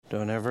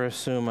Don't ever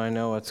assume I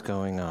know what's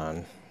going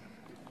on.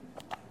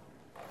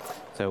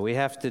 So we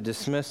have to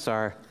dismiss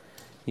our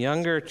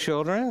younger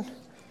children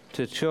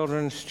to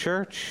Children's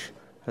Church.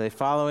 Are they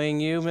following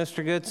you,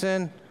 Mr.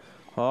 Goodson?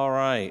 All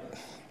right.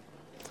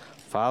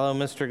 Follow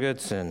Mr.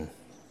 Goodson.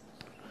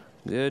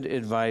 Good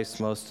advice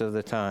most of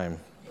the time.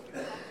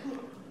 I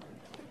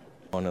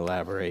won't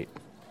elaborate.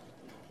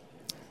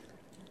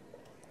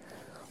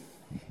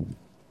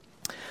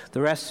 The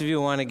rest of you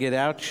want to get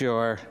out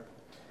your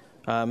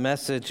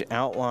message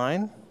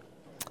outline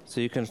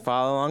so you can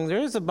follow along.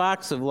 There is a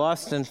box of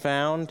Lost and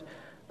Found.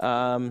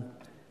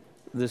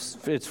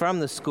 It's from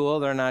the school.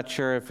 They're not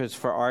sure if it's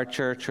for our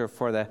church or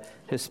for the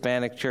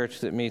Hispanic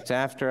church that meets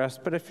after us.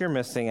 But if you're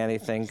missing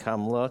anything,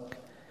 come look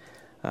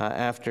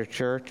after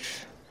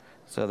church.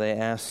 So they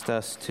asked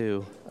us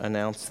to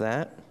announce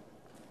that.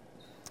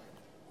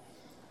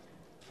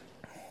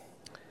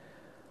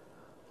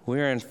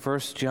 We're in 1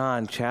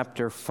 John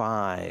chapter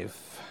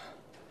 5.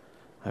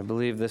 I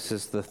believe this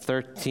is the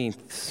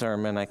 13th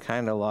sermon. I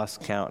kind of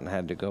lost count and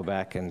had to go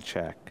back and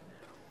check.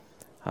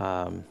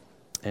 In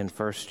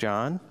 1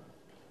 John.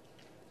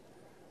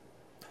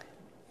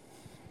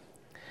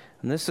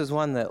 And this is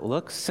one that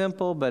looks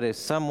simple but is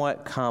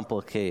somewhat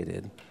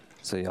complicated.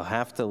 So you'll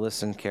have to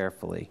listen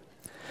carefully.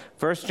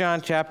 1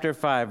 John chapter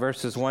 5,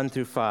 verses 1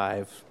 through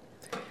 5.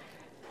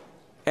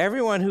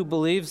 Everyone who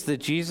believes that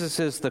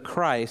Jesus is the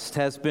Christ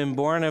has been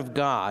born of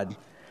God,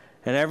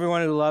 and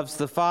everyone who loves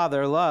the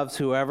Father loves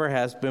whoever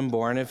has been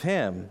born of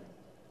him.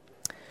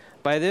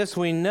 By this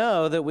we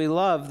know that we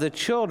love the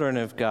children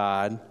of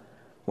God,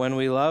 when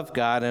we love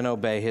God and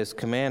obey his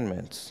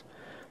commandments.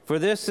 For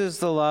this is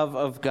the love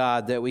of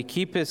God, that we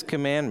keep his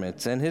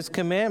commandments, and his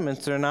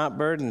commandments are not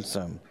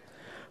burdensome.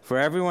 For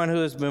everyone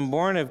who has been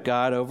born of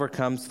God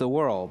overcomes the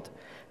world.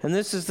 And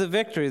this is the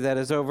victory that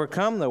has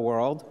overcome the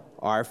world,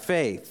 our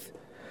faith.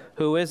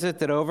 Who is it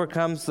that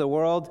overcomes the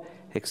world?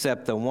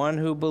 Except the one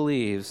who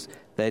believes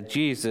that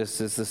Jesus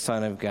is the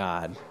Son of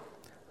God.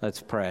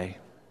 Let's pray.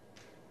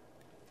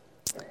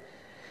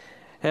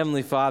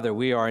 Heavenly Father,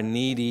 we are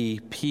needy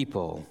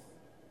people.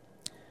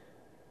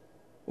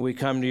 We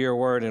come to your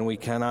word and we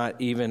cannot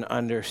even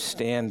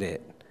understand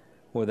it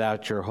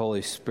without your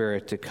Holy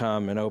Spirit to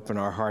come and open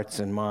our hearts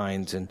and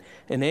minds and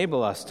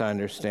enable us to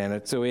understand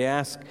it. So we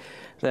ask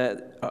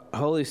that,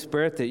 Holy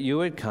Spirit, that you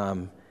would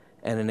come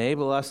and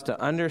enable us to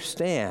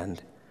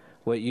understand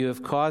what you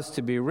have caused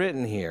to be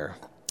written here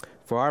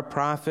for our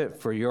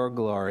profit, for your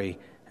glory,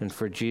 and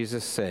for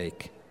Jesus'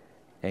 sake.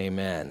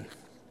 Amen.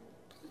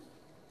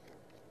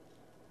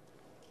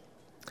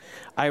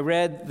 I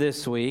read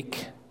this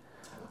week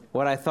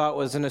what I thought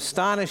was an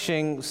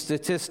astonishing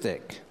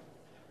statistic.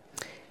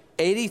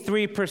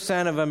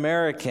 83% of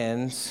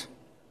Americans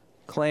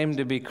claim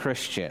to be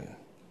Christian.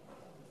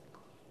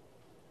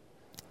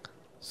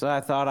 So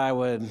I thought I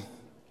would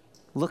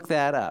look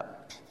that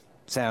up.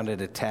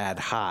 Sounded a tad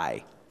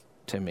high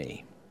to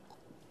me.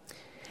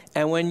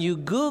 And when you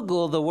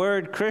Google the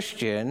word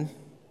Christian,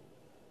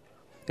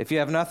 if you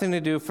have nothing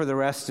to do for the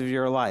rest of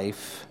your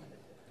life,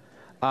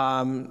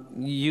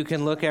 you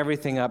can look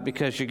everything up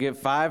because you get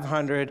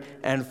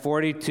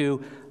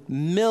 542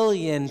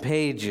 million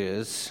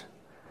pages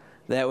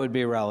that would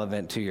be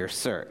relevant to your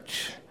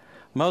search,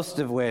 most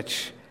of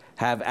which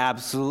have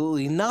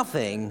absolutely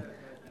nothing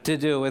to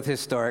do with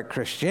historic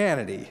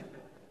Christianity.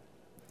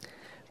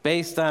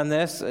 Based on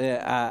this,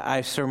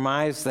 I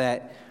surmise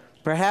that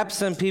perhaps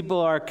some people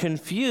are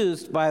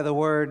confused by the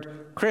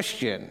word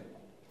Christian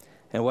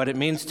and what it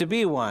means to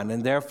be one,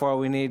 and therefore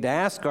we need to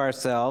ask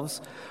ourselves,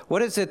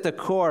 what is at the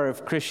core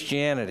of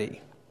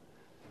Christianity?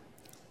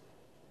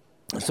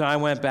 So I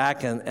went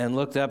back and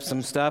looked up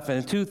some stuff, and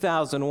in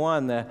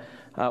 2001, the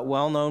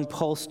well-known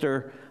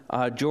pollster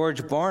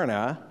George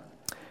Barna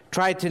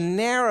tried to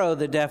narrow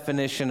the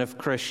definition of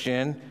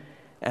Christian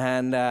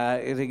and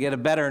to get a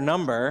better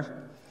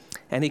number,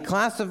 and he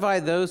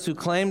classified those who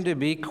claim to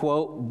be,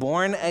 quote,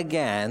 born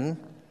again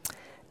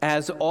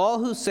as all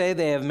who say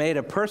they have made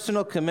a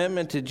personal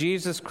commitment to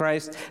Jesus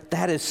Christ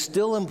that is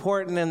still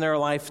important in their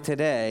life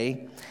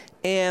today.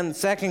 And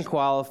second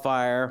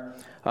qualifier,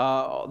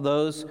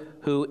 those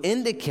who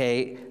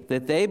indicate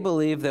that they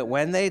believe that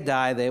when they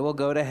die, they will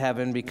go to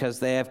heaven because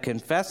they have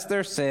confessed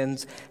their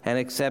sins and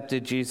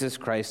accepted Jesus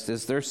Christ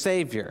as their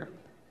Savior.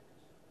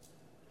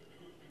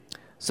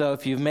 So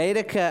if you've made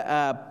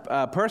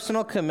a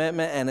personal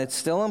commitment and it's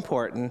still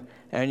important,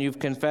 and you've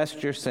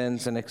confessed your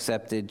sins and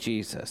accepted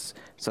Jesus.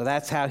 So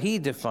that's how he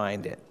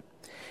defined it.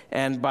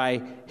 And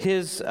by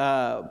his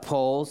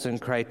polls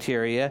and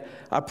criteria,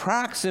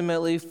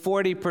 approximately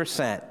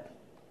 40%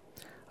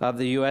 of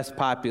the U.S.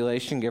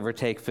 population, give or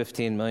take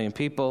 15 million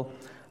people,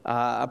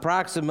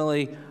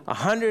 approximately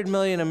 100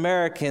 million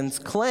Americans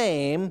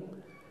claim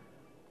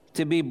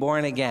to be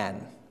born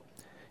again.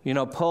 You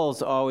know,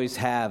 polls always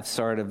have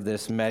sort of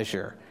this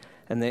measure.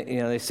 And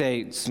they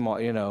say small,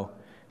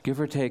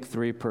 give or take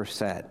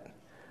 3%.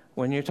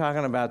 When you're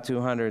talking about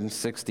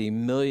 260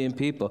 million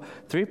people,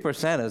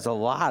 3% is a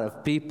lot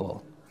of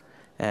people.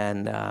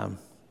 And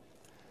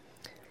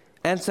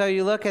And so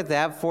you look at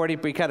that,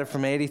 we cut it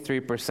from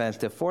 83%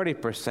 to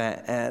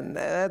 40%, and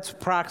that's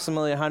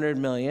approximately 100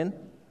 million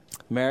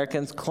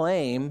Americans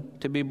claim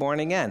to be born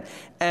again.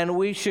 And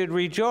we should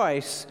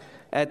rejoice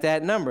at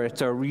that number.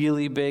 It's a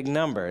really big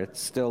number. It's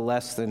still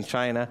less than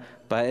China,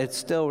 but it's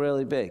still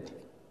really big.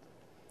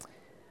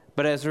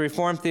 But as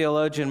Reformed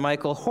theologian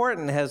Michael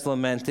Horton has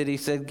lamented, he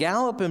said,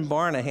 Gallup and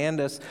Barna hand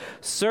us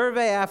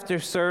survey after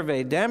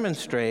survey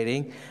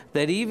demonstrating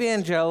that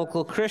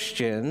evangelical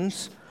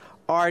Christians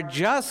are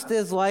just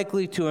as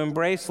likely to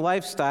embrace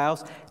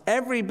lifestyles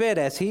every bit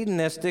as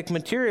hedonistic,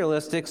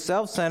 materialistic,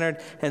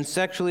 self-centered, and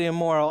sexually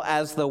immoral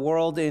as the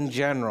world in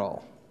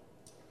general.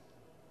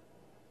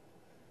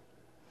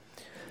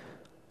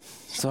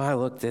 So I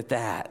looked at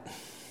that,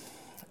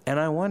 and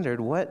I wondered,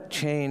 what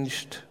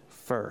changed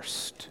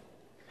first?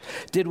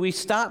 Did we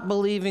stop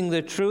believing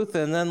the truth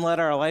and then let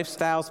our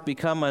lifestyles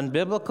become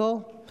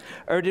unbiblical?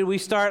 Or did we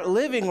start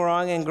living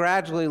wrong and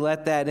gradually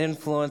let that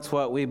influence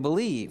what we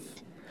believe?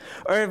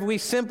 Or have we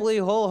simply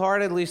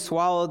wholeheartedly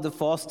swallowed the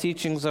false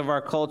teachings of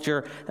our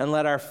culture and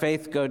let our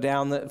faith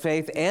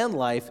and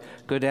life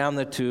go down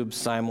the tubes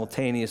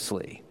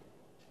simultaneously?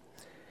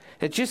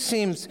 It just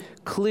seems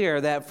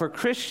clear that for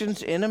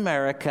Christians in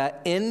America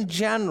in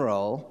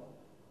general,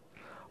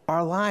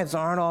 our lives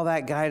aren't all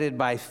that guided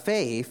by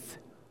faith,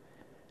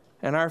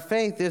 and our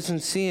faith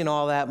isn't seen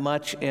all that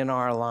much in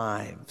our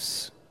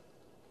lives.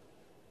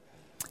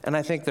 And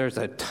I think there's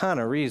a ton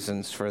of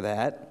reasons for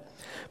that.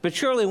 But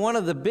surely one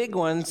of the big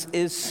ones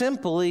is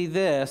simply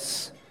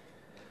this: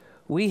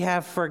 we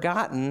have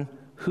forgotten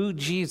who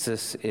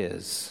Jesus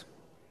is.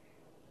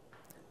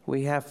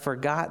 We have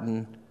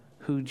forgotten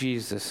who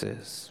Jesus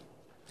is.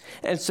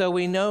 And so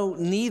we know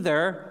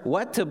neither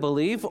what to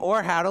believe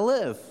or how to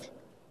live.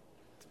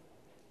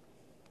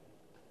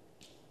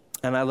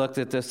 And I looked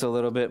at this a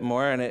little bit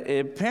more, and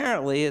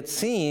apparently it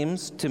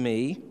seems to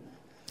me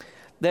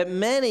that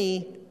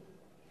many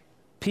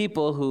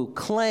people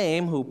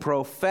who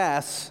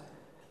profess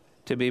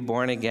to be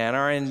born again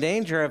are in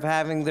danger of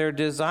having their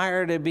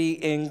desire to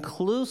be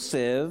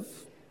inclusive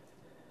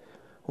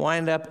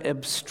wind up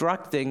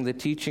obstructing the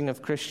teaching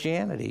of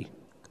Christianity.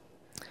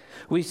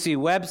 We see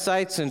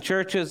websites and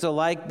churches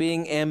alike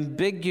being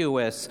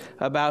ambiguous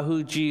about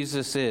who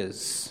Jesus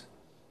is.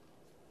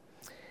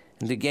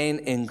 And to gain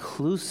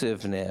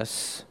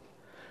inclusiveness,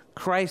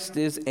 Christ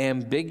is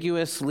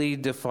ambiguously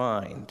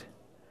defined.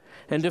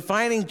 And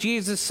defining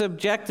Jesus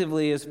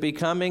subjectively is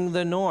becoming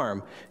the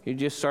norm. You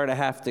just sort of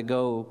have to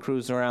go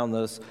cruise around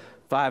those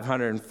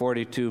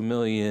 542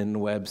 million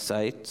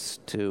websites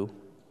to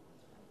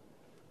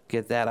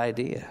get that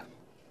idea.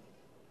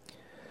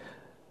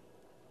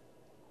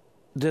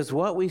 Does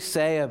what we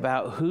say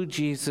about who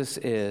Jesus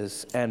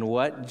is and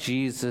what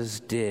Jesus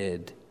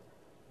did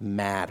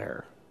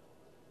matter?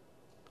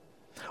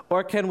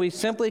 Or can we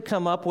simply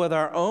come up with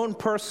our own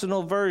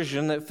personal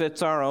version that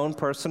fits our own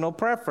personal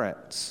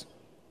preference?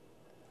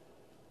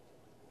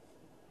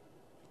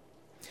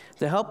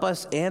 To help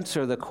us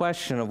answer the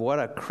question of what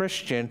a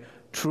Christian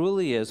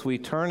truly is, we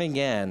turn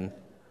again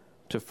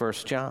to 1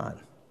 John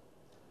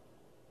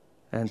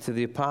and to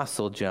the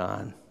Apostle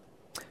John.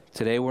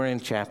 Today we're in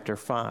chapter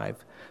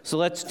 5. So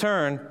let's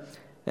turn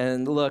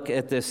and look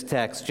at this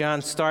text.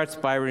 John starts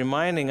by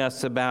reminding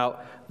us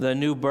about the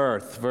new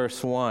birth,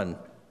 verse 1.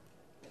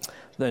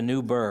 The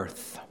new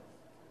birth.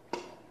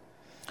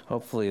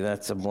 Hopefully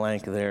that's a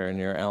blank there in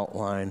your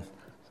outline.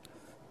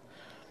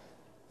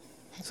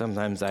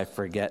 Sometimes I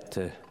forget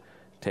to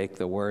take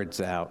the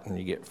words out and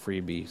you get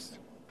freebies.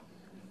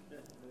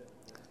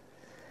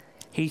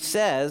 He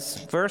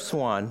says, verse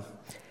 1,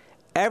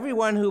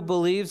 everyone who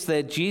believes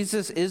that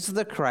Jesus is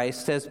the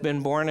Christ has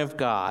been born of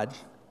God,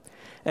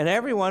 and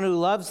everyone who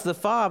loves the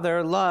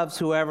Father loves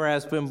whoever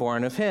has been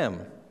born of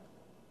him.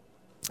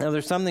 Now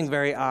there's something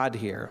very odd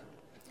here.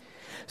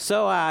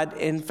 So odd,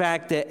 in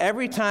fact, that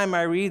every time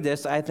I read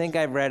this, I think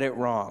I've read it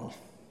wrong.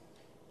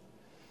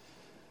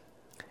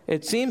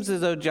 It seems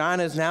as though John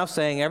is now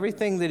saying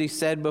everything that he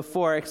said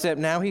before, except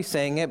now he's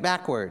saying it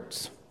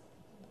backwards.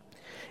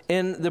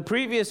 In the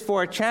previous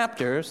 4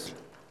 chapters,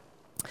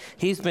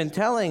 he's been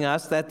telling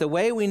us that the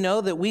way we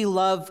know that we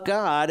love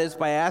God is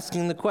by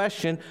asking the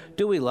question,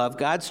 do we love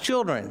God's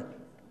children?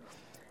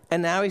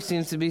 And now he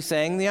seems to be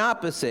saying the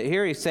opposite.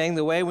 Here he's saying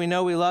the way we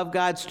know we love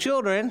God's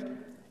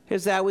children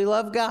is that we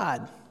love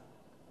God.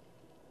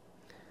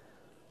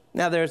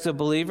 Now, there's a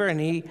believer,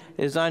 and he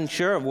is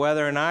unsure of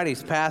whether or not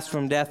he's passed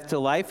from death to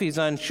life. He's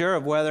unsure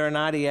of whether or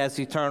not he has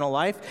eternal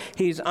life.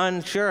 He's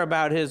unsure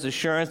about his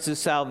assurance of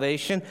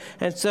salvation.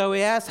 And so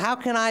he asks, how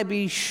can I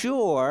be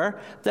sure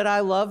that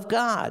I love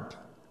God?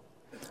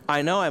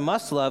 I know I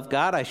must love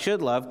God. I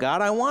should love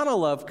God. I want to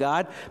love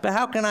God. But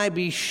how can I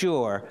be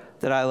sure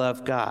that I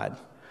love God?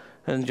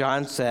 And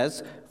John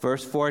says,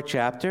 verse 4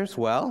 chapters,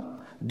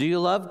 well, do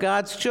you love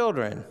God's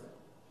children?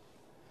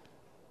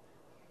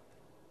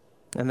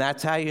 And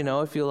that's how you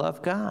know if you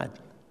love God.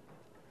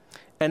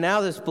 And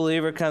now this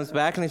believer comes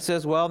back and he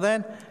says, well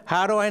then,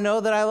 how do I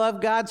know that I love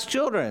God's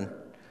children?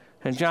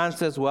 And John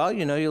says, well,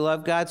 you know you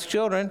love God's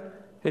children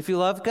if you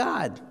love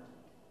God.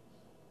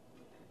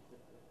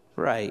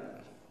 right.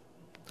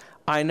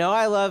 I know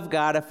I love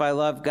God if I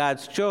love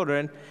God's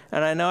children,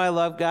 and I know I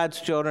love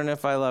God's children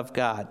if I love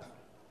God.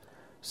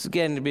 This is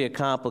getting to be a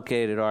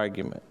complicated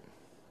argument.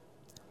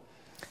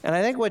 And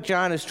I think what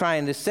John is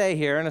trying to say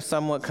here in a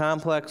somewhat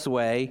complex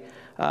way,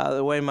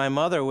 the way my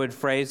mother would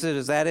phrase it,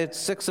 is that it's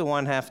 6 of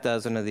one, half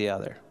dozen of the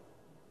other.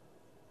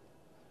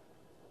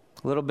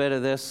 A little bit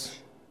of this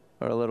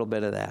or a little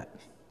bit of that.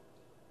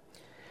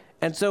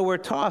 And so we're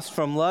tossed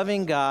from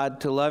loving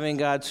God to loving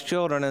God's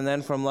children, and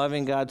then from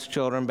loving God's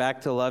children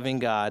back to loving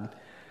God.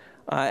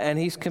 And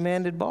he's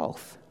commanded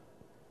both.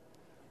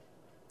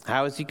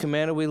 How is he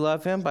commanded we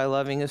love him? By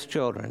loving his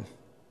children.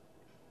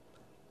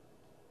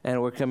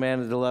 And we're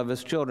commanded to love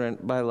his children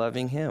by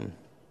loving him.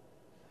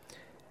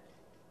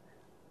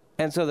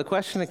 And so the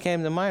question that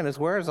came to mind is,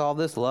 where is all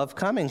this love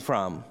coming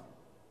from?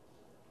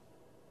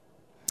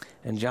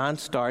 And John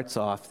starts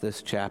off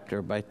this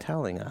chapter by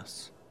telling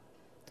us.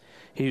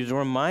 He's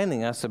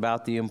reminding us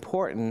about the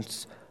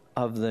importance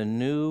of the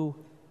new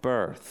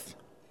birth.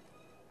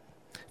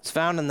 It's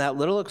found in that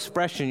little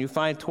expression you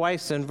find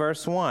twice in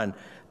verse 1.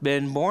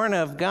 Been born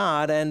of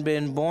God and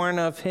been born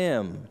of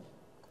him.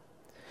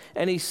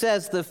 And he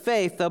says the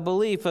faith, the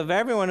belief of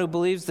everyone who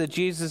believes that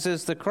Jesus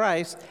is the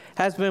Christ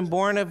has been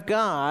born of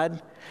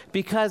God,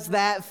 because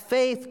that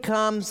faith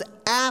comes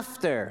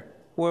after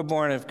we're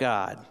born of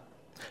God.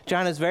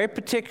 John is very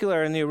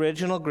particular in the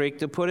original Greek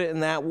to put it in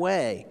that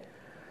way.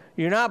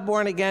 You're not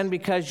born again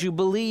because you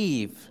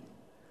believe.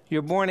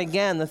 You're born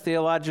again, the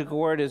theological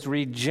word is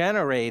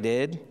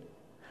regenerated,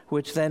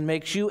 which then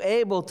makes you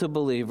able to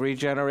believe.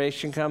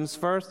 Regeneration comes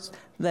first,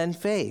 then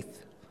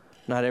faith.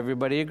 Not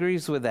everybody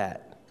agrees with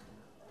that.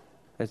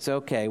 It's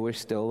okay, we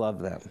still love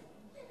them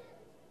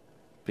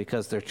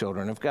because they're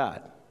children of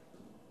God.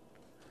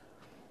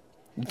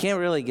 You can't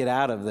really get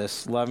out of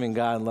this loving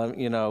God,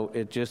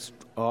 it just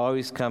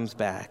always comes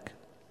back.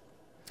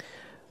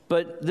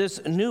 But this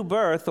new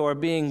birth, or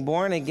being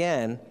born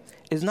again,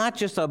 is not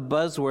just a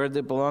buzzword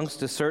that belongs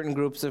to certain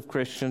groups of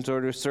Christians or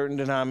to certain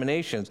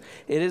denominations.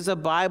 It is a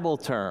Bible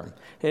term.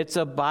 It's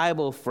a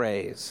Bible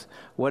phrase.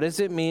 What does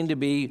it mean to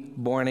be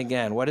born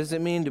again? What does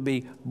it mean to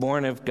be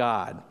born of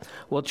God?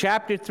 Well,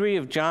 chapter 3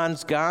 of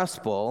John's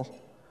Gospel,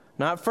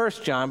 not 1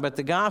 John, but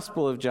the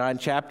Gospel of John,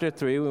 chapter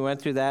 3, we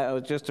went through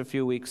that just a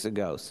few weeks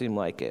ago, seemed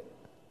like it.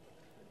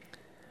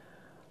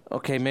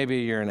 Okay, maybe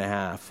a year and a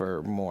half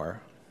or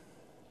more.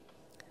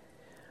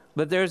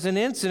 But there's an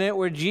incident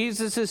where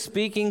Jesus is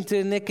speaking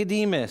to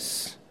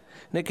Nicodemus.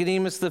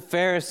 Nicodemus the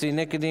Pharisee,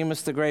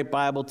 Nicodemus the great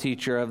Bible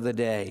teacher of the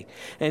day.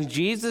 And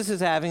Jesus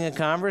is having a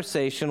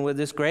conversation with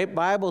this great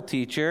Bible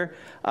teacher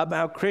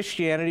about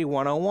Christianity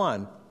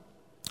 101.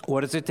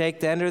 What does it take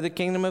to enter the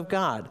kingdom of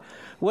God?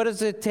 What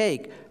does it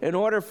take in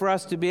order for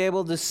us to be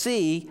able to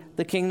see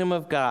the kingdom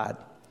of God?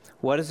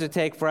 What does it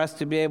take for us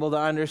to be able to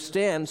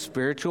understand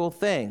spiritual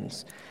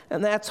things?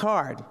 And that's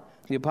hard.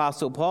 The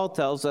Apostle Paul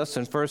tells us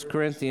in 1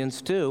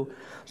 Corinthians 2,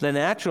 the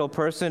natural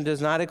person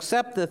does not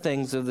accept the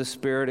things of the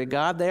Spirit of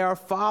God. They are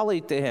folly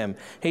to him.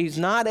 He's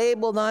not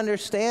able to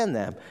understand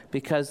them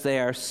because they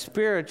are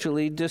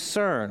spiritually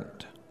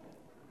discerned.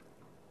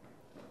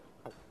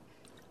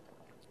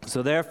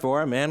 So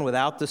therefore, a man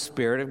without the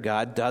Spirit of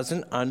God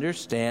doesn't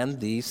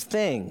understand these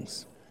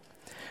things.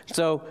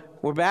 So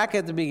we're back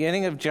at the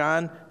beginning of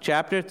John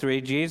chapter 3.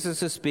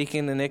 Jesus is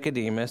speaking to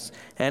Nicodemus,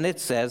 and it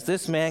says,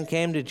 this man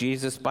came to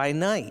Jesus by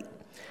night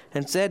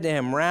and said to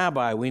him,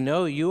 Rabbi, we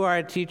know you are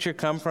a teacher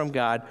come from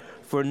God,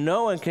 for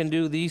no one can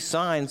do these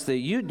signs that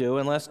you do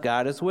unless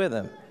God is with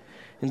him.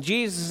 And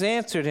Jesus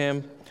answered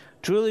him,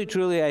 truly,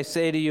 truly, I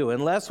say to you,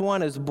 unless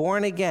one is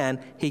born again,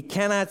 he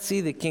cannot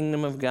see the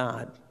kingdom of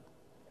God.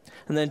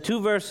 And then 2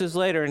 verses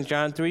later in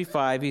John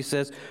 3:5, he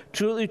says,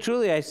 truly,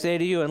 truly, I say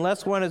to you,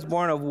 unless one is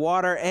born of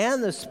water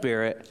and the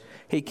Spirit,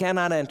 he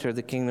cannot enter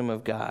the kingdom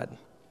of God.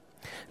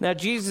 Now,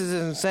 Jesus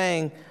isn't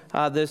saying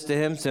this to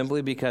him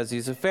simply because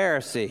he's a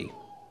Pharisee.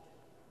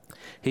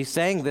 He's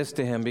saying this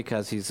to him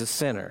because he's a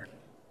sinner.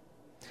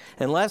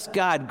 Unless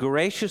God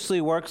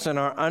graciously works in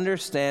our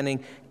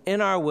understanding,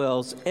 in our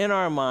wills, in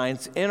our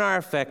minds, in our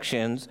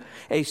affections,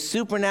 a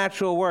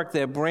supernatural work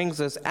that brings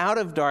us out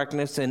of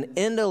darkness and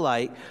into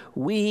light,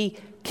 we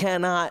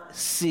cannot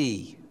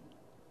see.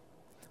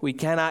 We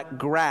cannot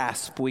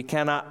grasp. We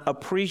cannot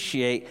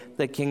appreciate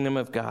the kingdom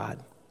of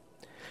God.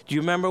 Do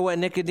you remember what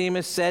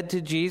Nicodemus said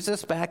to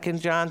Jesus back in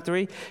John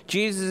 3?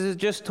 Jesus has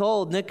just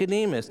told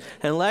Nicodemus,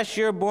 unless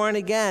you're born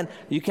again,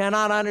 you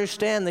cannot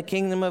understand the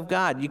kingdom of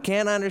God. You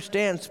can't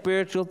understand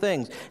spiritual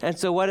things. And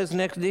so what does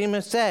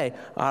Nicodemus say?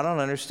 I don't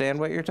understand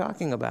what you're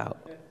talking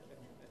about.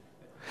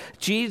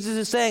 Jesus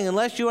is saying,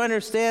 unless you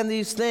understand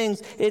these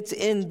things, it's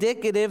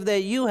indicative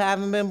that you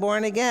haven't been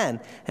born again.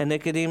 And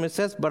Nicodemus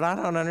says, but I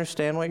don't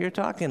understand what you're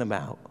talking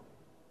about.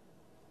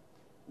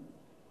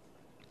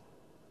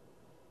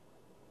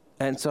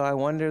 And so I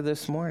wonder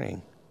this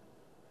morning,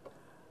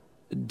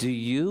 do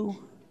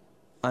you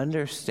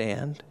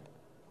understand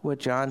what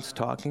John's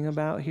talking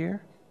about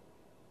here?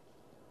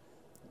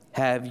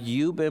 Have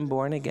you been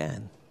born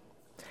again?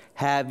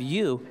 have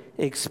you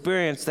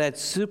experienced that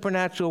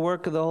supernatural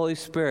work of the Holy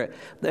Spirit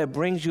that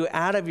brings you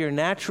out of your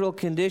natural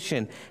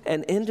condition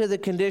and into the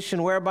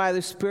condition whereby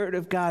the Spirit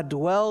of God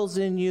dwells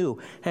in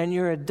you, and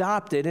you're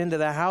adopted into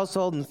the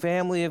household and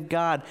family of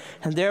God,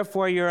 and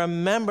therefore you're a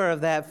member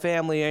of that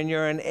family, and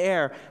you're an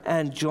heir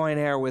and joint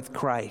heir with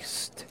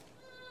Christ?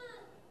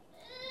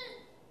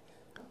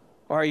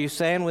 Or are you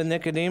saying with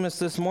Nicodemus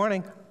this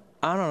morning,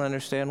 I don't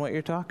understand what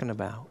you're talking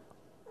about?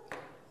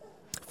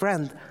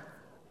 Friend,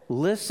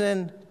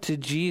 listen to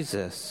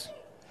Jesus,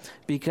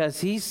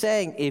 because he's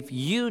saying if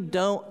you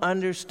don't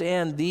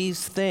understand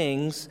these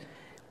things,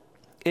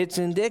 it's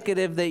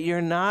indicative that you're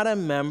not a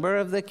member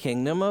of the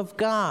kingdom of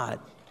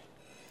God.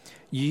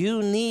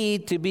 You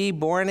need to be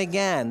born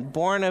again,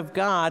 born of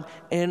God,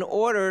 in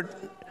order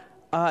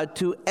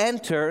to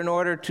enter, in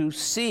order to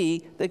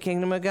see the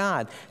kingdom of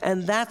God.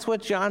 And that's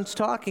what John's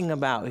talking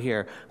about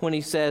here when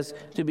he says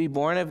to be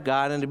born of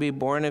God and to be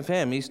born of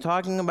him. He's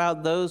talking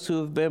about those who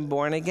have been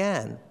born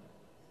again.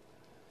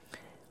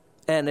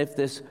 And if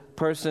this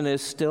person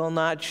is still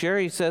not sure,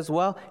 he says,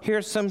 well,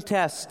 here's some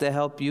tests to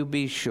help you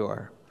be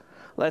sure.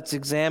 Let's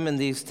examine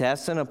these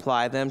tests and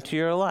apply them to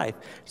your life.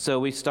 So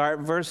we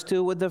start verse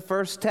 2 with the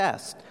first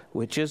test,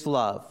 which is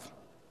love.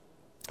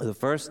 The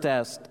first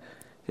test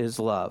is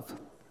love.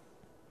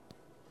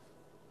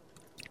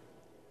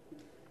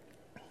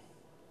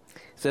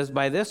 It says,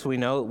 by this we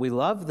know that we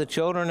love the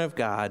children of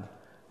God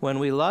when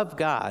we love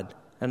God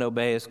and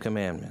obey his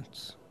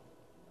commandments.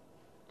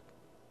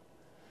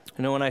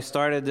 You know, when I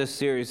started this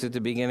series at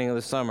the beginning of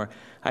the summer,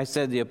 I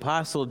said the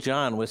Apostle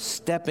John was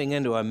stepping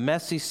into a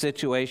messy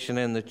situation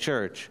in the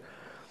church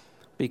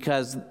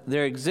because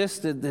there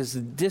existed this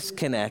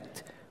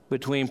disconnect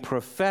between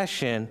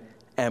profession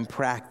and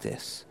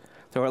practice.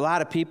 There were a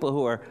lot of people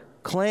who were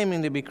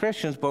claiming to be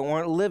Christians but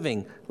weren't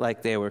living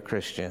like they were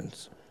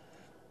Christians.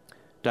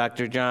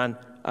 Dr. John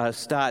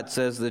Stott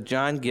says that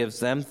John gives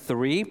them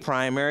 3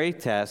 primary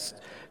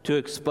tests to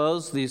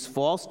expose these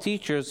false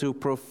teachers who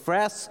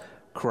profess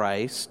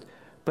Christ,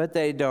 but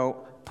they don't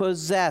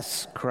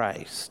possess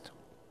Christ.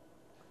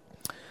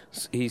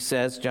 He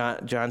says,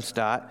 John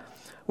Stott,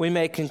 we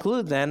may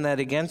conclude then that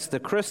against the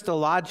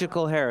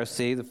Christological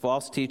heresy, the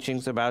false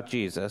teachings about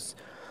Jesus,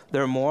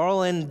 their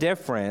moral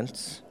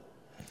indifference,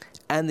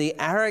 and the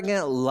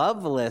arrogant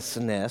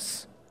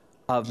lovelessness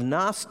of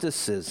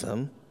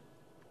Gnosticism,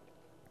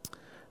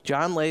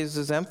 John lays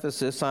his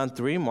emphasis on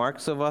 3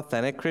 marks of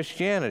authentic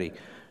Christianity.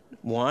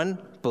 1,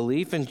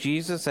 belief in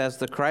Jesus as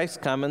the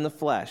Christ come in the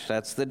flesh.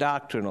 That's the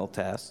doctrinal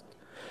test.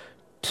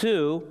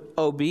 2,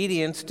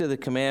 obedience to the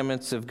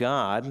commandments of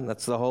God.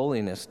 That's the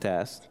holiness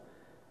test.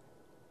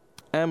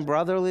 And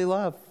brotherly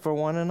love for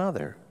one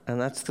another. And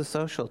that's the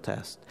social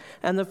test.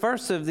 And the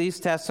first of these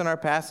tests in our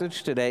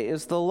passage today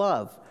is the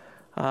love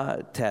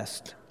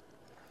test.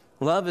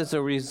 Love is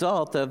a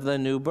result of the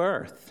new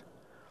birth.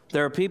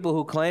 There are people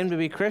who claim to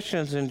be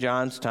Christians in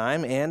John's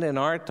time and in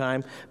our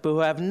time, but who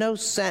have no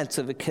sense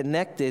of a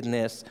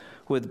connectedness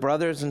with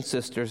brothers and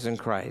sisters in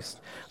Christ.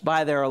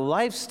 By their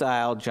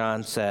lifestyle,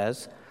 John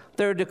says,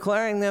 they're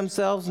declaring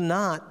themselves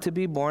not to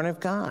be born of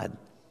God.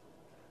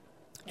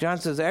 John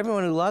says,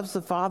 everyone who loves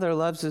the Father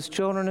loves his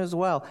children as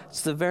well.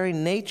 It's the very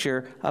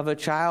nature of a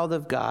child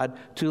of God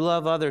to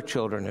love other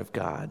children of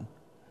God.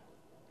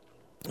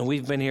 And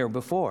we've been here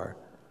before.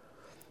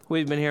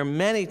 We've been here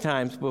many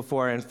times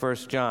before in 1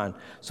 John.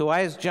 So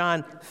why is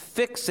John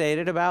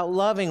fixated about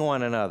loving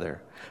one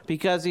another?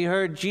 Because he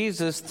heard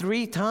Jesus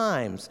 3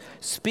 times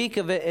speak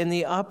of it in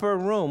the upper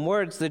room,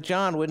 words that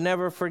John would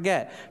never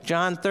forget.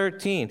 John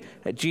 13,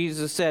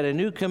 Jesus said, a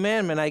new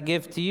commandment I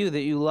give to you,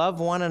 that you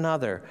love one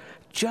another.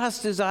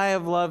 Just as I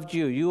have loved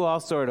you, you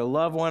also are to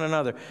love one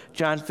another.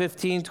 John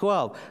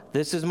 15:12,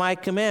 this is my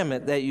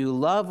commandment, that you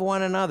love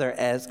one another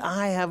as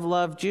I have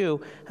loved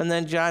you. And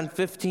then John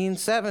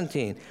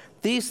 15:17,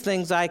 these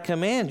things I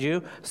command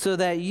you so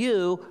that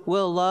you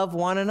will love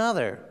one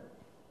another.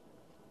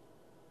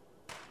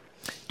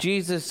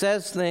 Jesus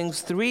says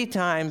things 3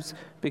 times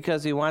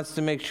because he wants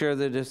to make sure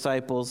the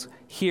disciples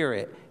hear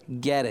it,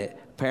 get it.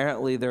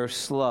 Apparently they're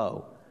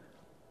slow.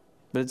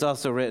 But it's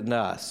also written to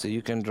us, so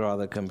you can draw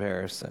the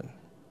comparison.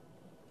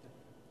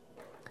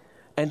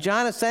 And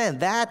John is saying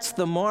that's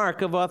the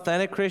mark of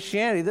authentic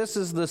Christianity. This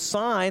is the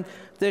sign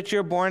that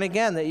you're born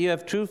again, that you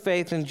have true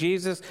faith in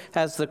Jesus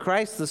as the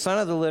Christ, the Son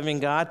of the living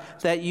God,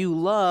 that you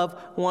love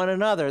one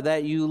another,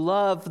 that you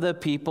love the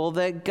people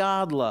that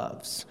God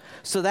loves.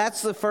 So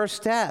that's the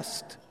first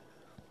test,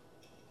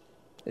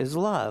 is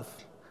love.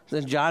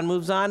 Then John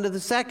moves on to the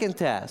second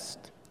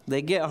test.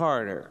 They get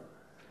harder.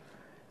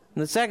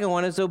 And the second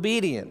one is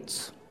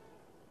obedience.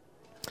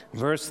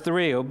 Verse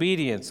 3,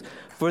 obedience.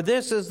 For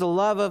this is the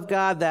love of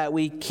God, that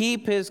we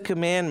keep his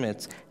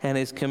commandments, and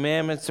his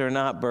commandments are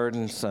not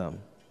burdensome.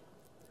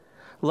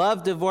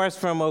 Love divorced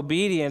from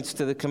obedience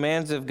to the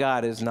commands of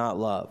God is not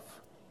love.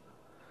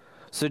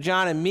 So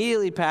John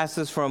immediately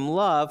passes from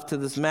love to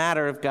this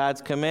matter of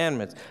God's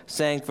commandments,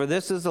 saying, for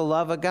this is the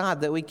love of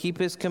God, that we keep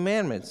his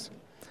commandments.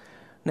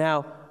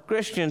 Now,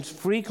 Christians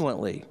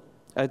frequently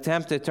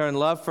attempt to turn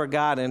love for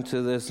God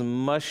into this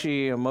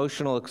mushy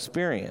emotional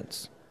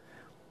experience.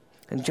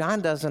 And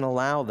John doesn't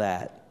allow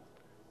that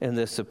in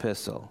this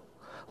epistle.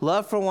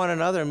 Love for one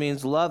another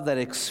means love that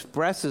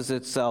expresses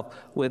itself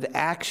with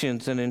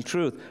actions and in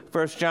truth.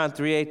 1 John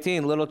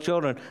 3:18, little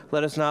children,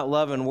 let us not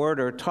love in word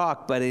or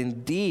talk, but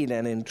in deed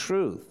and in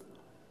truth.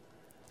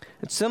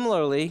 And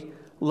similarly,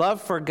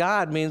 love for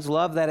God means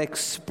love that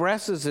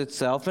expresses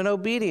itself in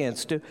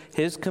obedience to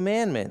his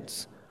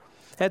commandments.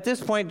 At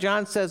this point,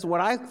 John says what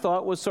I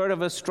thought was sort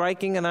of a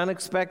striking and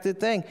unexpected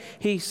thing.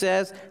 He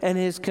says, and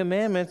his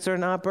commandments are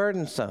not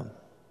burdensome.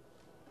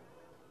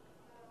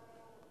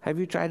 Have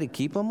you tried to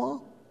keep them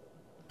all?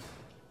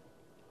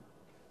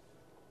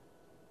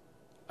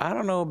 I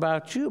don't know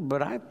about you,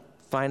 but I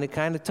find it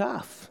kind of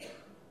tough.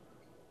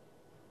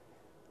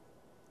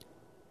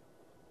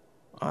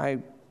 I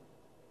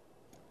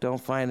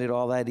don't find it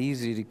all that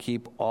easy to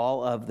keep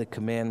all of the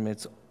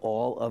commandments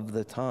all of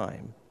the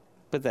time.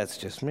 But that's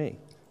just me.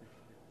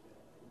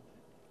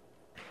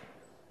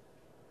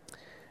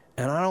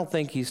 And I don't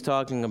think he's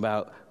talking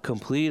about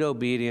complete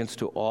obedience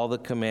to all the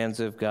commands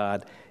of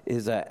God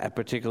is a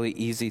particularly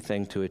easy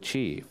thing to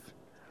achieve.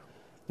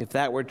 If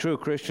that were true,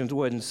 Christians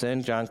wouldn't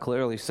sin. John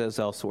clearly says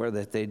elsewhere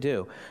that they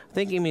do. I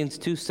think he means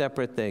two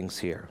separate things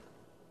here.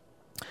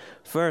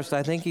 First,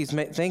 I think he's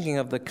thinking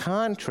of the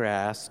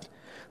contrast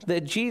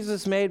that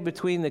Jesus made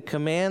between the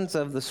commands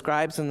of the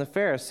scribes and the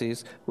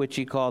Pharisees, which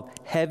he called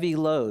heavy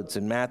loads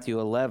in Matthew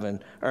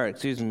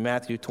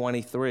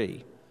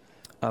 23,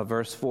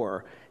 verse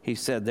 4. He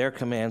said their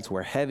commands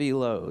were heavy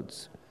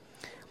loads.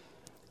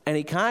 And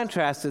he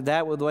contrasted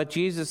that with what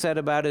Jesus said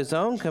about his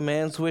own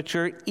commands, which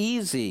are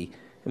easy.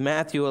 In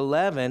Matthew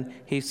 11,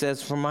 he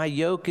says, for my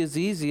yoke is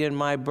easy and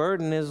my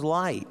burden is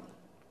light.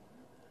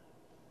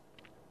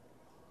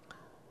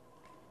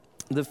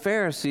 The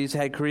Pharisees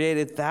had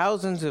created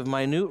thousands of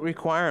minute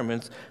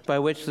requirements by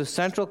which the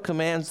central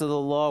commands of the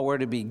law were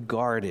to be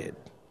guarded.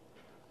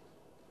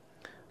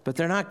 But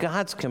they're not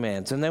God's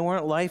commands, and they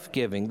weren't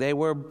life-giving. They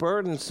were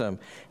burdensome.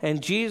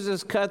 And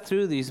Jesus cut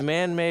through these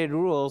man-made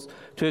rules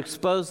to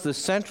expose the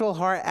central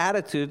heart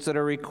attitudes that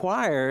are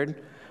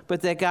required,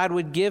 but that God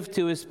would give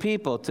to his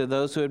people, to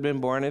those who had been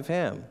born of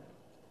him.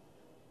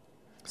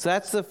 So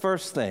that's the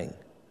first thing.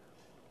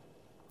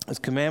 His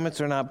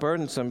commandments are not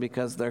burdensome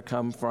because they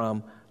come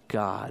from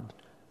God,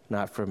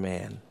 not from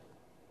man.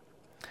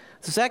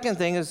 The second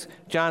thing is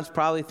John's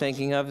probably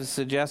thinking of is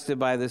suggested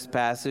by this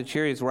passage.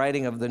 Here he's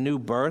writing of the new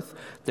birth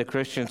that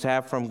Christians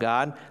have from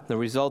God, the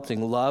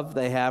resulting love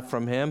they have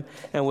from him.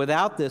 And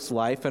without this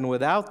life and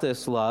without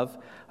this love,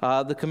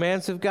 the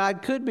commands of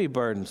God could be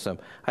burdensome.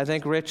 I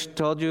think Rich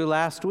told you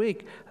last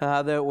week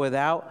that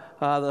without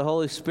the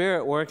Holy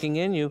Spirit working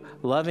in you,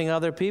 loving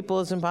other people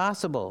is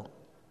impossible.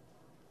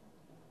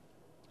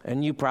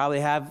 And you probably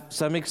have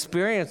some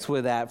experience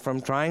with that from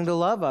trying to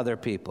love other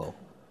people.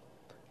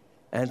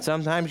 And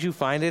sometimes you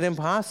find it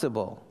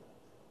impossible.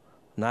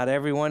 Not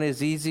everyone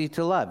is easy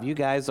to love. You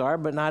guys are,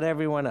 but not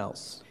everyone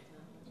else.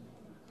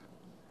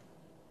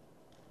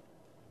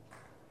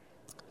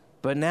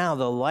 But now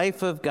the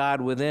life of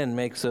God within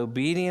makes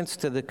obedience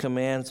to the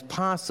commands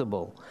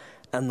possible.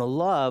 And the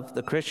love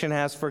the Christian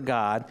has for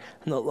God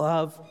and the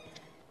love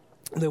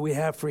that we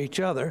have for each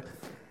other,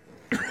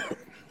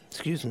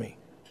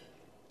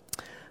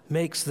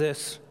 makes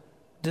this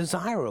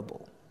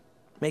desirable,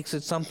 makes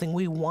it something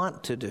we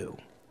want to do.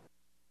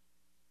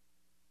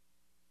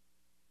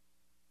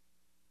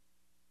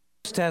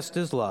 First test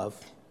is love.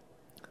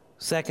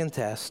 Second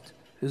test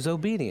is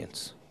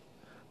obedience.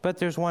 But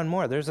there's one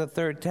more. There's a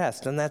third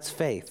test, and that's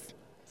faith.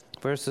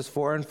 Verses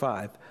 4 and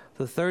 5.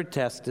 The third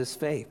test is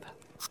faith.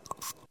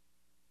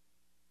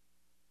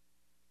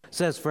 It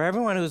says, for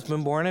everyone who has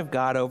been born of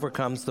God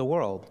overcomes the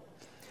world.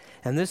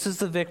 And this is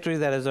the victory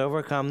that has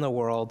overcome the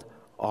world,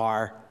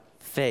 our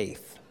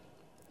faith.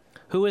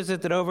 Who is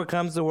it that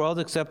overcomes the world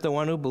except the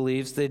one who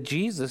believes that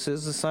Jesus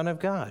is the Son of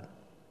God?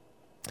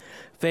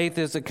 Faith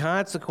is a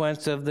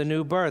consequence of the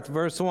new birth.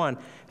 Verse 1,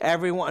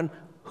 everyone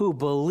who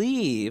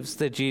believes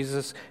that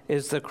Jesus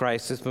is the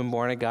Christ has been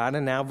born of God.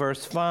 And now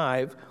verse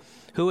 5,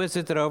 who is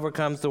it that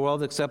overcomes the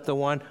world except the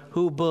one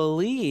who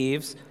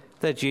believes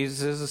that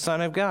Jesus is the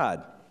Son of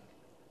God?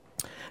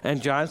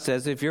 And John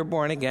says if you're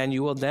born again,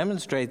 you will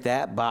demonstrate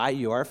that by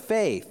your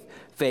faith.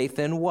 Faith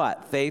in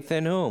what? Faith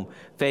in whom?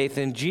 Faith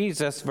in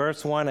Jesus,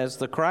 verse 1, as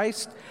the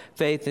Christ.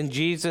 Faith in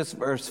Jesus,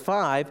 verse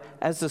 5,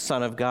 as the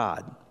Son of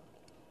God.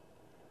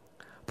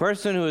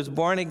 Person who is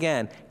born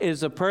again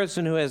is a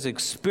person who has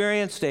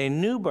experienced a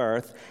new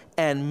birth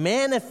and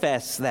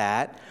manifests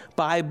that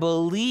by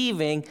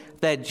believing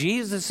that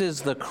Jesus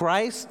is the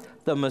Christ,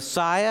 the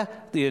Messiah,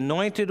 the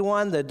Anointed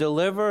One, the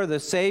Deliverer, the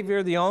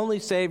Savior, the only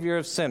Savior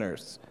of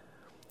sinners.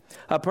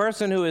 A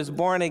person who is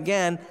born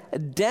again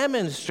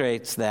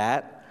demonstrates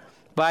that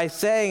by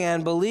saying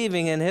and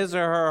believing in his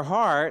or her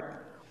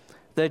heart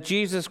that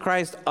Jesus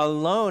Christ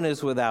alone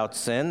is without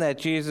sin, that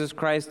Jesus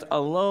Christ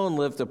alone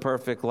lived a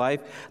perfect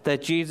life,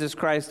 that Jesus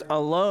Christ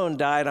alone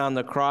died on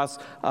the cross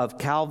of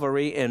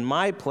Calvary in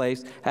my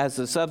place as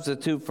a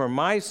substitute for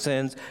my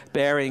sins,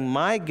 bearing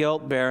my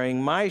guilt,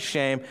 bearing my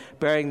shame,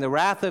 bearing the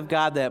wrath of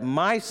God that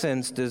my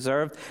sins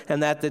deserved,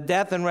 and that the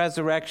death and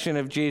resurrection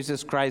of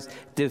Jesus Christ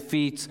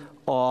defeats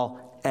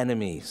all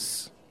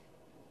enemies.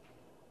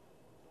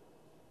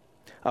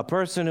 A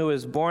person who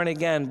is born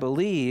again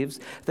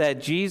believes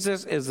that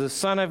Jesus is the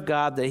Son of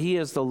God, that he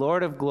is the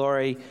Lord of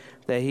glory,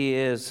 that he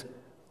is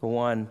the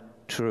one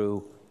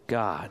true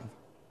God.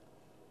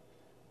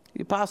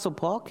 The Apostle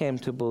Paul came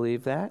to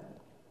believe that.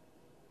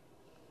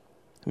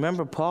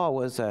 Remember, Paul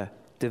was a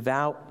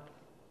devout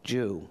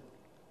Jew,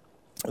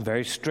 a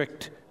very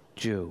strict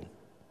Jew.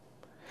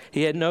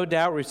 He had no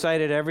doubt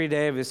recited every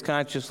day of his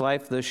conscious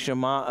life the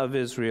Shema of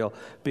Israel.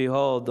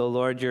 Behold, the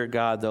Lord your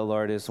God, the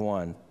Lord is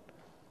one.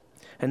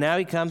 And now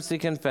he comes to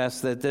confess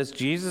that this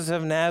Jesus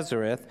of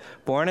Nazareth,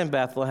 born in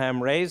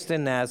Bethlehem, raised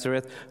in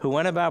Nazareth, who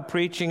went about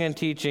preaching and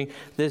teaching,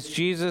 this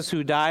Jesus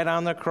who died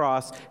on the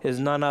cross is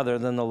none other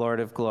than the Lord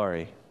of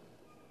glory.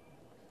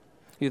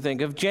 You think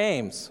of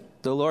James,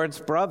 the Lord's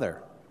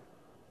brother.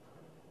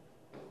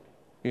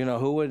 You know,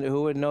 who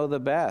would know the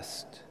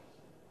best?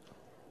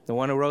 The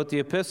one who wrote the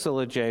epistle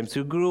of James,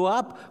 who grew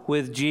up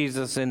with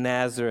Jesus in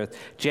Nazareth.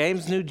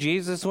 James knew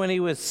Jesus when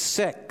he was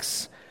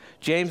 6.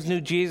 James knew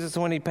Jesus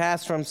when he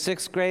passed from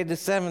 6th grade to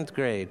 7th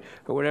grade,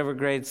 or whatever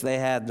grades they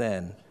had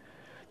then.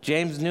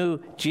 James knew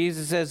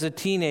Jesus as a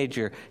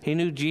teenager. He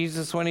knew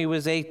Jesus when he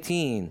was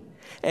 18.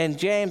 And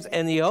James,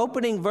 in the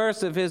opening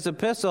verse of his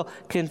epistle,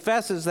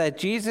 confesses that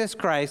Jesus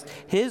Christ,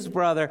 his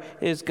brother,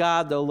 is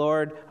God, the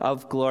Lord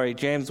of glory.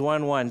 James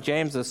 1:1,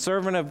 James, a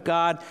servant of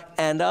God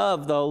and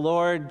of the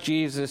Lord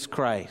Jesus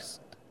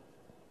Christ.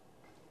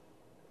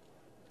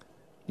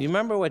 You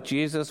remember what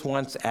Jesus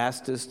once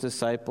asked his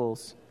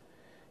disciples?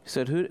 He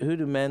said, who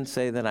do men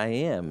say that I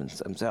am? And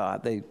some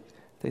say,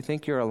 they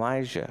think you're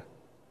Elijah.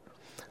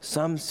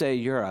 Some say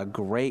you're a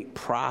great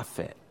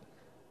prophet.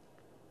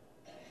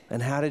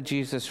 And how did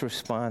Jesus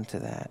respond to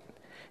that?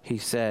 He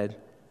said,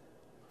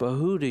 but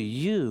who do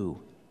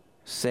you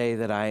say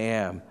that I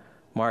am?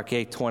 Mark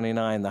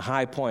 8:29, the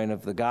high point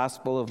of the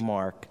Gospel of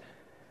Mark.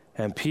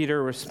 And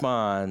Peter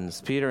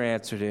responds, Peter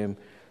answered him,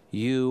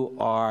 you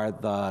are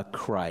the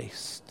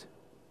Christ.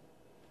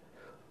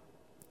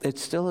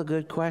 It's still a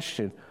good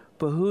question.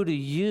 But who do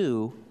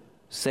you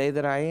say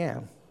that I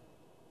am?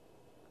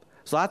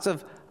 There's lots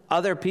of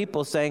other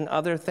people saying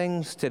other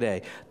things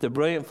today. The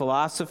brilliant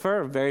philosopher,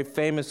 a very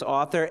famous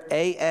author,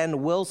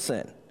 A.N.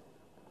 Wilson,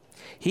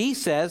 he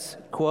says,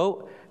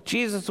 quote,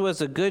 Jesus was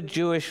a good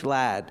Jewish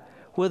lad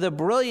with a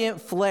brilliant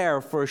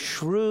flair for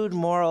shrewd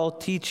moral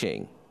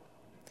teaching.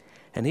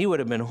 And he would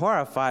have been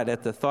horrified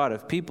at the thought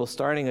of people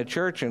starting a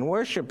church and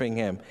worshiping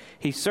him.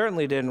 He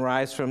certainly didn't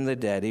rise from the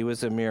dead. He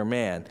was a mere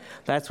man.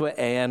 That's what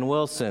A.N.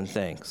 Wilson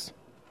thinks.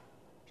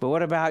 But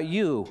what about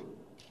you?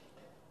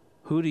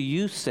 Who do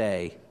you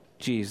say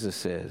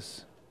Jesus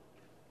is?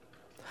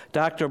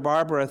 Dr.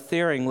 Barbara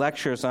Thiering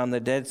lectures on the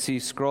Dead Sea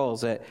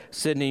Scrolls at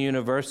Sydney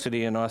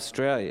University in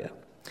Australia.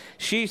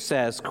 She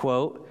says,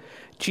 quote,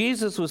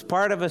 Jesus was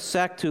part of a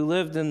sect who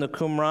lived in the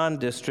Qumran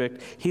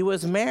district. He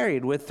was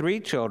married with 3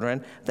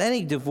 children, then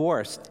he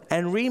divorced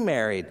and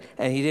remarried,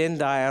 and he didn't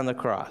die on the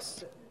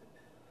cross.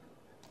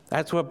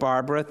 That's what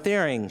Barbara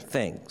Thiering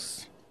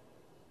thinks.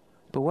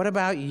 But what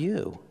about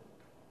you?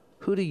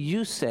 Who do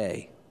you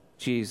say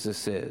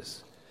Jesus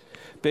is?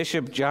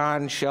 Bishop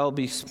John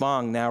Shelby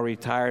Spong, now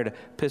retired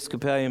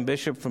Episcopalian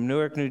bishop from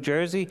Newark, New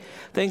Jersey,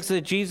 thinks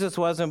that Jesus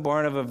wasn't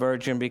born of a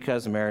virgin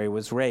because Mary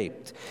was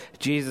raped.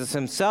 Jesus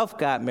himself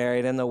got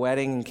married and the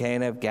wedding in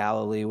Cana of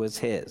Galilee was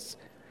his.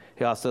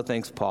 He also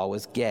thinks Paul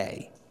was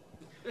gay.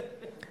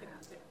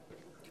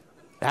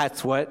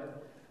 That's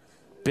what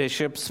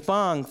Bishop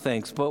Spong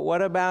thinks. But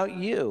what about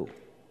you?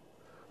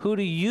 Who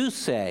do you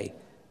say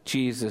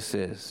Jesus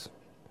is?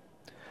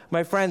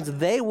 My friends,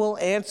 they will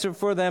answer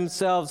for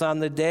themselves on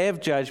the day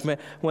of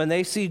judgment when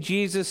they see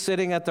Jesus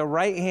sitting at the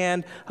right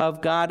hand of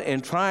God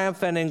in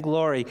triumph and in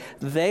glory.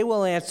 They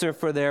will answer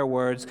for their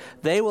words.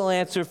 They will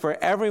answer for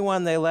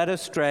everyone they led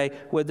astray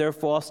with their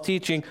false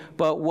teaching.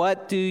 But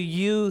what do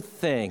you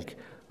think?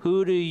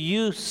 Who do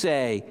you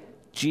say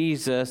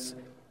Jesus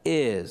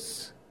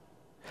is?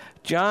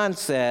 John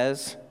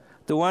says,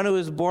 the one who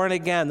is born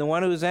again, the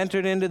one who has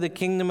entered into the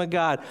kingdom of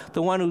God,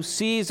 the one who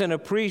sees and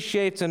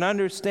appreciates and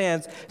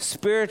understands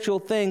spiritual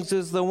things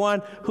is the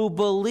one who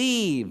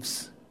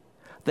believes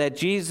that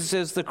Jesus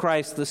is the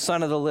Christ, the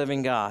Son of the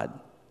living God.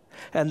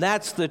 And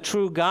that's the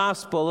true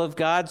gospel of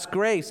God's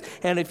grace.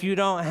 And if you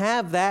don't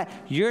have that,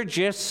 you're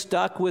just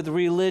stuck with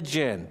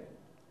religion.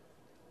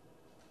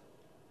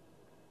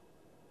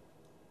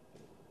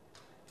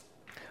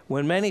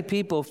 When many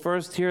people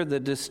first hear the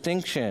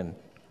distinction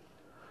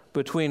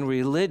between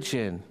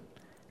religion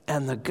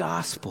and the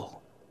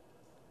gospel,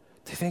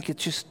 they think it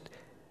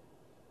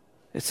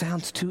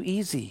sounds too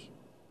easy.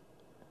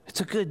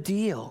 It's a good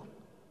deal.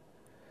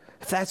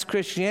 If that's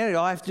Christianity.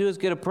 All I have to do is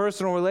get a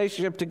personal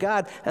relationship to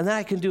God, and then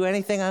I can do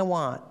anything I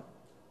want.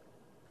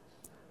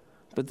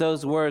 But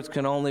those words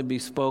can only be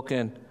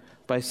spoken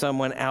by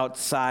someone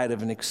outside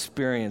of an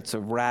experience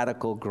of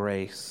radical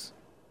grace.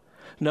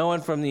 No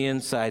one from the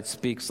inside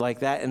speaks like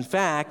that. In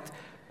fact,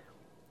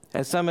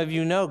 as some of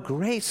you know,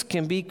 grace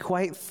can be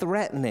quite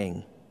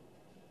threatening.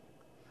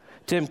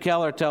 Tim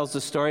Keller tells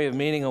the story of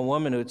meeting a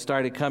woman who had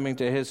started coming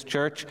to his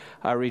church,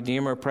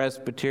 Redeemer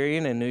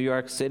Presbyterian in New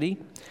York City.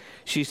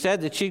 She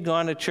said that she'd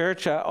gone to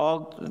church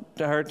all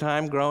her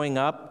time growing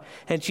up,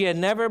 and she had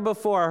never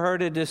before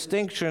heard a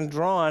distinction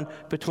drawn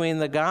between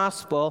the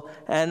gospel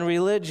and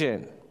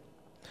religion.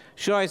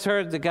 She always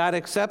heard that God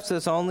accepts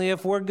us only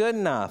if we're good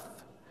enough.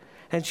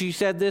 And she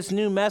said this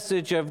new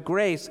message of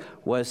grace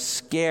was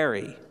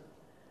scary.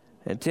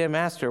 And Tim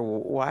asked her,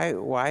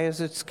 why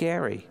is it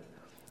scary?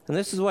 And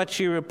this is what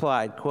she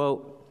replied,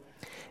 quote,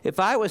 "If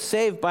I was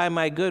saved by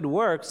my good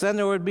works, then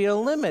there would be a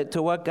limit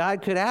to what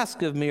God could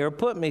ask of me or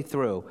put me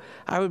through.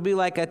 I would be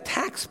like a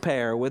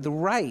taxpayer with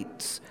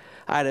rights.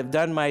 I'd have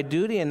done my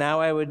duty, and now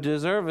I would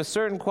deserve a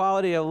certain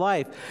quality of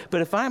life.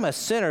 But if I'm a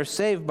sinner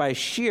saved by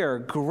sheer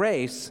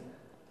grace,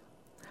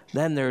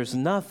 then there's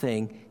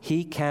nothing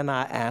he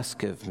cannot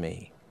ask of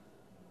me."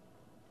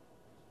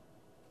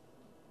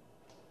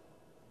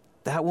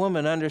 That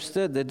woman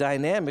understood the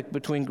dynamic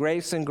between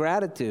grace and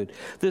gratitude.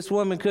 This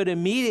woman could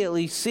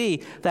immediately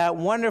see that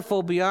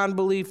wonderful beyond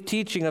belief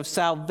teaching of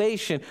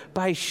salvation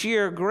by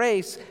sheer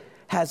grace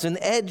has an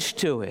edge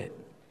to it.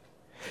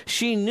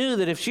 She knew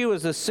that if she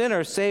was a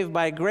sinner saved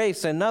by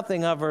grace and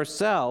nothing of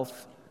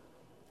herself,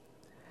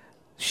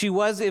 she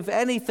was, if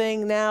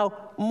anything, now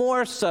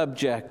more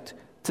subject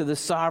to the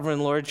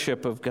sovereign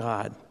lordship of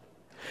God.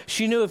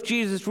 She knew if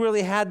Jesus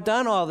really had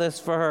done all this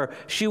for her,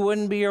 she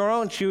wouldn't be her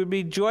own. She would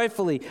be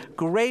joyfully,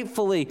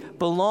 gratefully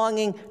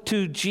belonging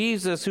to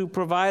Jesus, who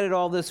provided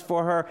all this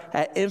for her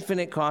at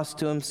infinite cost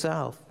to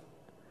himself.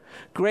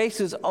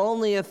 Grace is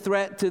only a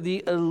threat to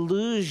the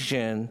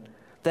illusion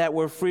that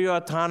we're free,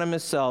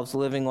 autonomous selves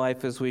living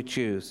life as we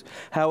choose.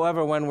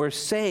 However, when we're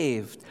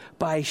saved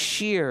by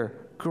sheer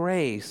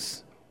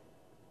grace,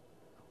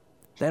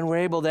 then we're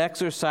able to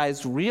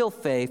exercise real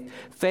faith,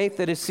 faith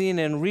that is seen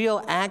in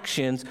real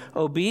actions,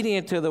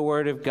 obedient to the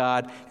Word of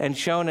God, and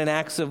shown in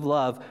acts of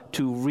love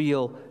to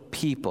real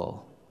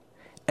people.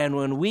 And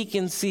when we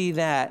can see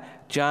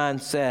that, John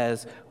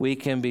says, we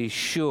can be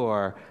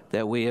sure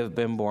that we have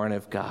been born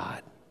of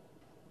God.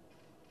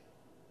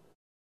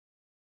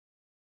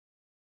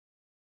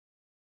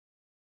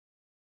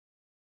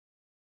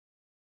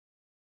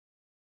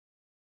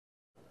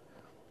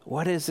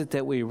 What is it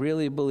that we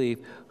really believe?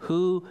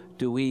 Who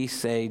do we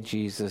say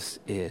Jesus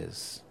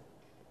is?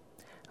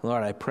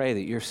 Lord, I pray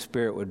that your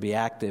Spirit would be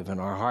active in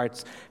our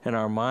hearts and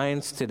our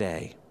minds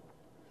today,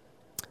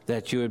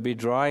 that you would be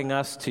drawing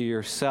us to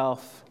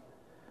yourself,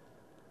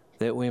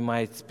 that we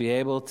might be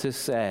able to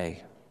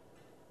say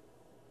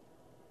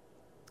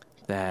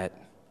that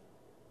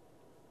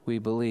we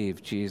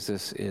believe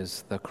Jesus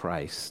is the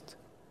Christ,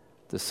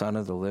 the Son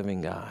of the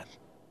living God.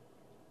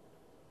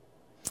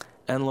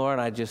 And Lord,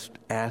 I just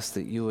ask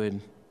that you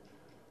would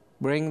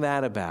bring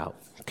that about.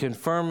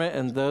 Confirm it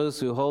in those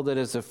who hold it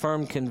as a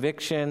firm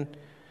conviction.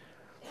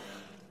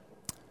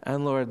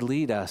 And Lord,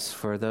 lead us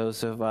for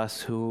those of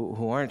us who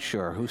aren't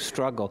sure, who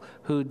struggle,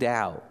 who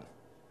doubt.